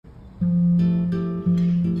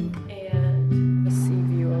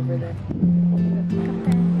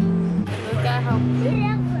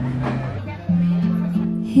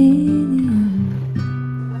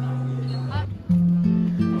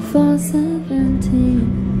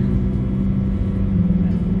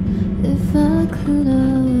could I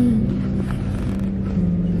win?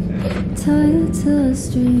 Tie you to a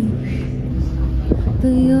string, but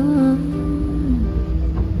you're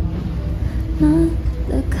not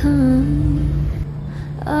the kind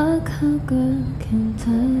a cowgirl can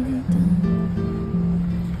tie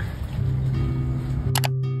down.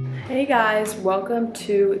 Hey guys, welcome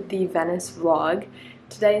to the Venice vlog.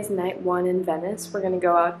 Today is night 1 in Venice. We're gonna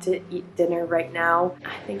go out to eat dinner right now.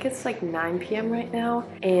 I think it's like 9 p.m. right now,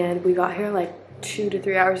 and we got here like 2 to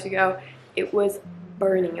 3 hours ago. It was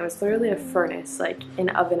burning. It was literally a furnace, like an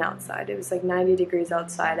oven outside. It was like 90 degrees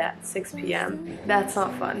outside at 6 p.m. That's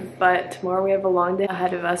not fun, but tomorrow we have a long day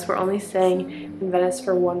ahead of us. We're only staying in Venice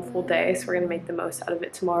for 1 full day, so we're gonna make the most out of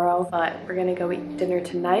it tomorrow. But we're gonna go eat dinner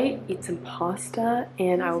tonight, eat some pasta,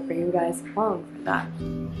 and I will bring you guys along for that.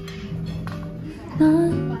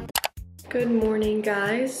 Good morning,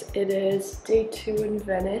 guys. It is day 2 in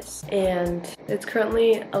Venice and it's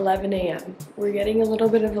currently 11 a.m. We're getting a little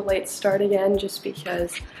bit of a late start again just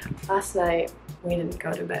because last night we didn't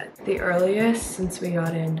go to bed the earliest since we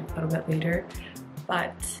got in a little bit later.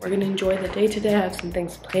 But we're gonna enjoy the day today. I have some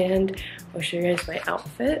things planned. I'll show you guys my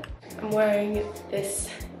outfit. I'm wearing this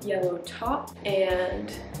yellow top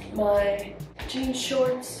and my jean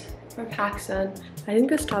shorts from PacSun. I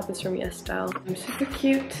think this top is from Yes Style. I'm super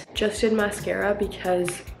cute. Just did mascara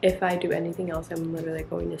because if I do anything else, I'm literally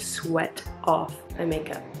going to sweat off my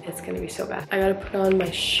makeup. It's gonna be so bad. I gotta put on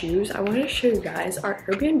my shoes. I wanna show you guys, our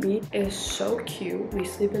Airbnb is so cute. We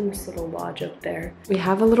sleep in this little lodge up there. We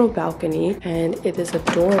have a little balcony and it is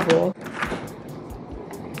adorable.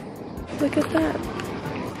 Look at that.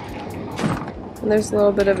 And there's a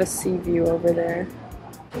little bit of a sea view over there.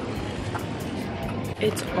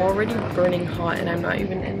 It's already burning hot and I'm not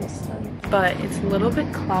even in the sun. But it's a little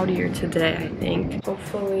bit cloudier today, I think.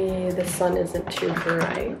 Hopefully the sun isn't too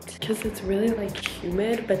bright because it's really like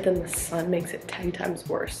humid, but then the sun makes it 10 times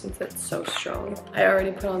worse since it's so strong. I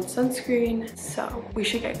already put on sunscreen, so we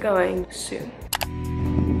should get going soon.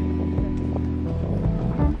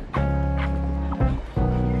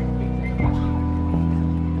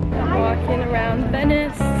 Walking around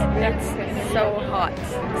Venice, it's so hot,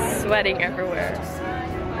 sweating everywhere.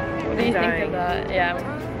 What do you think of that? Yeah,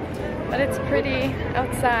 but it's pretty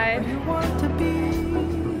outside.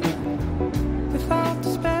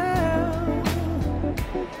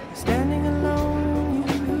 Standing alone,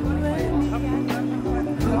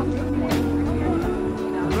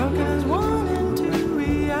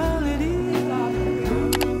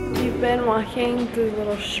 We've been walking through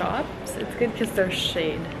little shops. It's good because there's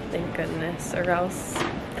shade, thank goodness, or else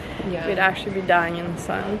we'd actually be dying in the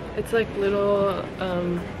sun. It's like little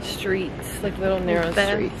streets, like little narrow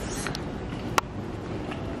streets.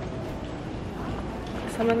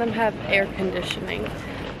 Some of them have air conditioning,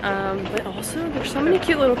 but also there's so many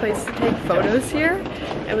cute little places to take photos here,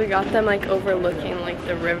 and we got them like overlooking like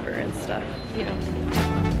the river and stuff. Yeah.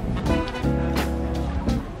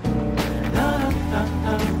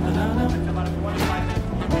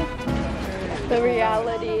 The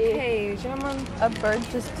reality. Hey, a bird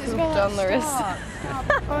just pooped on Larissa.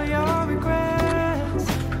 For your regrets.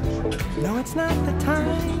 No, it's not the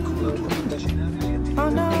time. Oh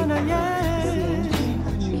no, not yet.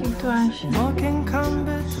 What can come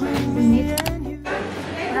between me and you?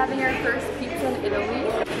 We're having our first pizza in Italy.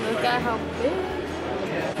 Look at how big.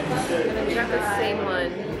 We're gonna make the same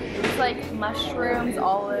one. It's like mushrooms,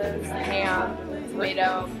 olives, ham,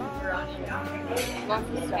 tomato, pepperoni. Lots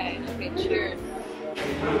of stuff. Okay, cheers.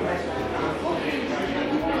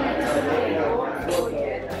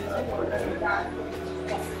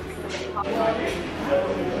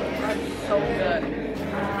 That's so good.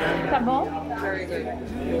 Tá bom? Very good.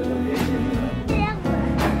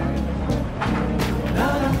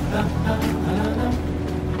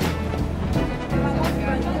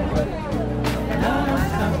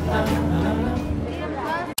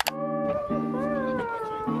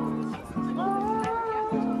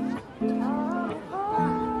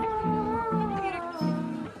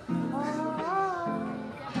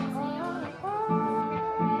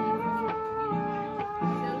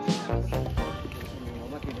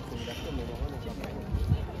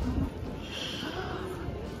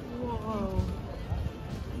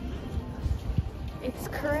 It's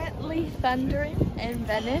currently thundering in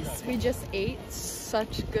Venice. We just ate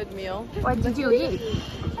such a good meal. What did you eat?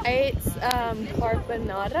 I ate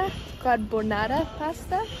carbonara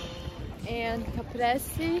pasta and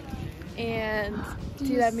caprese and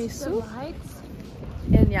tiramisu.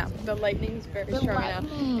 And yeah, the lightning's very strong now.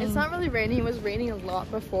 It's not really raining. It was raining a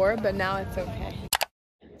lot before, but now it's okay.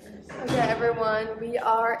 Okay, everyone, we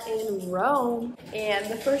are in Rome, and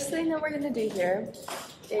the first thing that we're gonna do here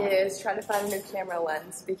is trying to find a new camera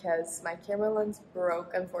lens because my camera lens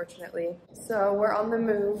broke, unfortunately. So we're on the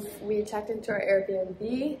move. We checked into our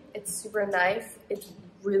Airbnb. It's super nice. It's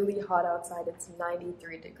really hot outside. It's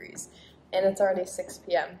 93 degrees and it's already 6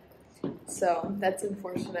 p.m. So that's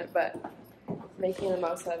unfortunate, but making the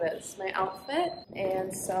most of it. It's my outfit,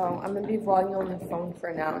 and so I'm gonna be vlogging on the phone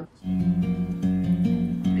for now.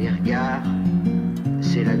 Les regards,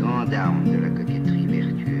 c'est la grande arme de la coquetterie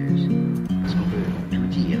vertueuse. Parce qu'on peut tout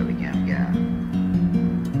dire avec un regard.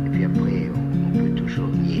 Et puis après, on peut toujours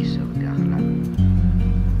nier ce regard-là.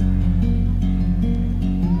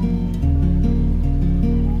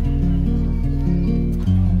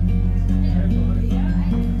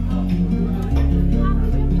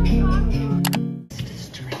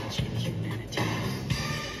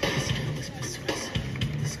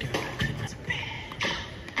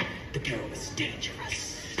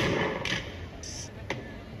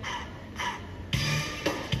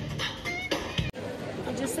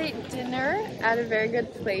 I just ate dinner at a very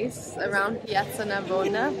good place around Piazza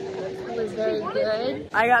Navona. It was very good.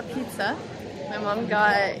 I got pizza. My mom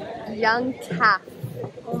got young calf.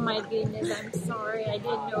 Oh my goodness, I'm sorry. I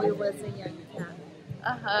didn't know it was a young cat.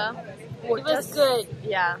 Uh-huh. It was good,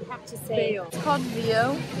 Yeah. I have to say. It's called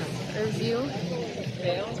Vio, or View.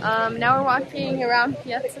 Now we're walking around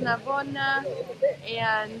Piazza Navona,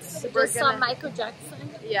 and we're Just saw Michael Jackson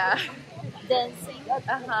yeah. dancing.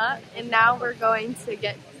 Uh-huh. And now we're going to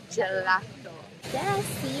get gelato. Yeah,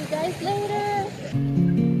 see you guys later.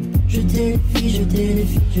 Jetez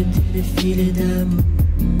les filles, les dames.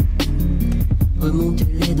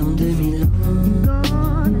 Remontez-les dans 2000 ans.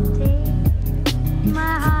 Gonna take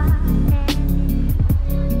my hand.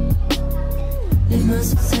 Les mains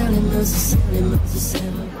se serrent, les mains se serrent, les mains se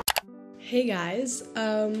serrent. Hey guys,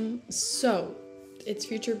 so it's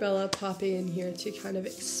Future Bella popping in here to kind of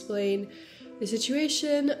explain the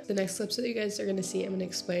situation. The next clips that you guys are gonna see, I'm gonna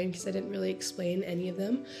explain because I didn't really explain any of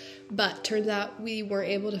them. But turns out we weren't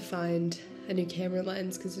able to find a new camera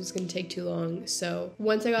lens because it was gonna take too long. So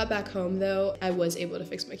once I got back home though, I was able to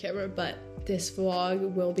fix my camera, but this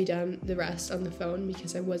vlog will be done the rest on the phone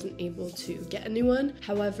because I wasn't able to get a new one.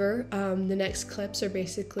 However, the next clips are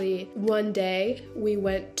basically one day we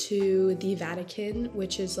went to the Vatican,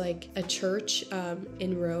 which is like a church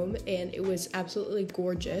in Rome, and it was absolutely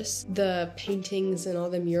gorgeous. The paintings and all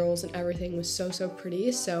the murals and everything was so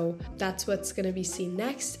pretty. So that's what's gonna be seen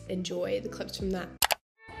next. Enjoy the clips from that.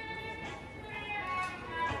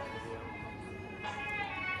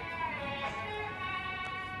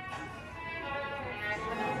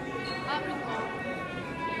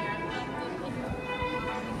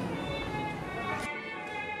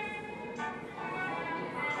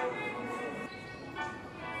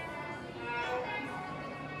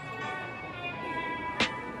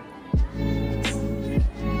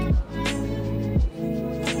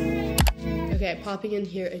 Okay, popping in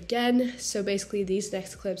here again. So basically these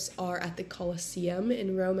next clips are at the Colosseum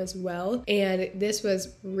in Rome as well. And this was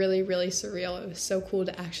really surreal. It was so cool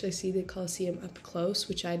to actually see the Colosseum up close,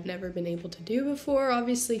 which I'd never been able to do before,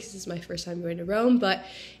 obviously, because this is my first time going to Rome, but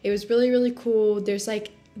it was really cool. There's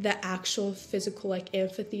like the actual physical like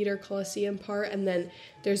amphitheater Colosseum part, and then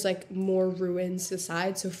there's like more ruins to the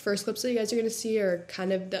side. So first clips that you guys are gonna see are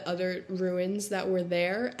kind of the other ruins that were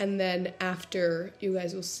there, and then after you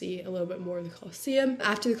guys will see a little bit more of the Colosseum.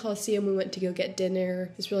 After the Colosseum we went to go get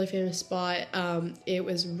dinner, this really famous spot. It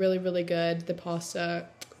was really good. The pasta,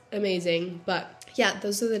 amazing. But yeah,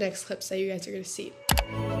 those are the next clips that you guys are gonna see.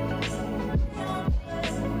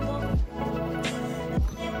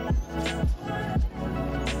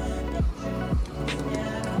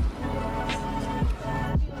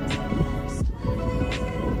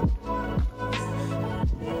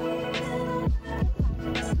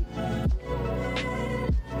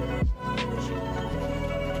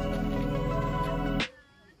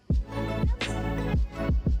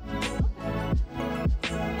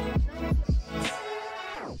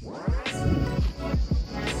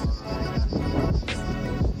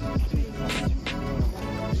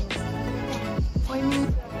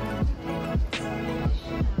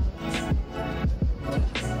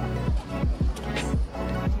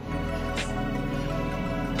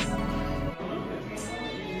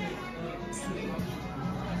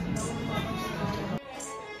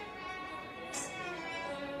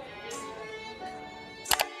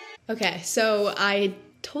 Okay, so I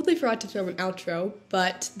totally forgot to film an outro,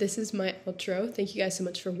 but this is my outro. Thank you guys so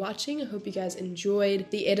much for watching. I hope you guys enjoyed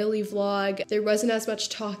the Italy vlog. There wasn't as much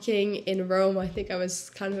talking in Rome. I think I was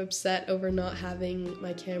kind of upset over not having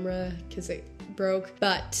my camera because it broke,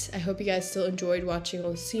 but I hope you guys still enjoyed watching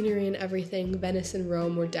all the scenery and everything. Venice and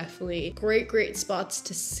Rome were definitely great spots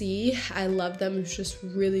to see. I love them. It was just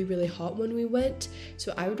really hot when we went,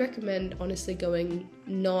 so I would recommend honestly going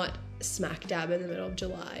not smack dab in the middle of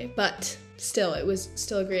July, but still, it was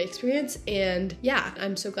still a great experience. And yeah,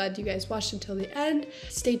 I'm so glad you guys watched until the end.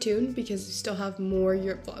 Stay tuned because we still have more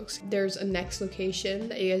Europe vlogs. There's a next location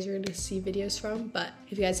that you guys are going to see videos from, but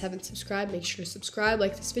if you guys haven't subscribed, make sure to subscribe,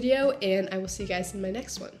 like this video, and I will see you guys in my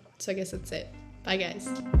next one. So I guess that's it. Bye guys.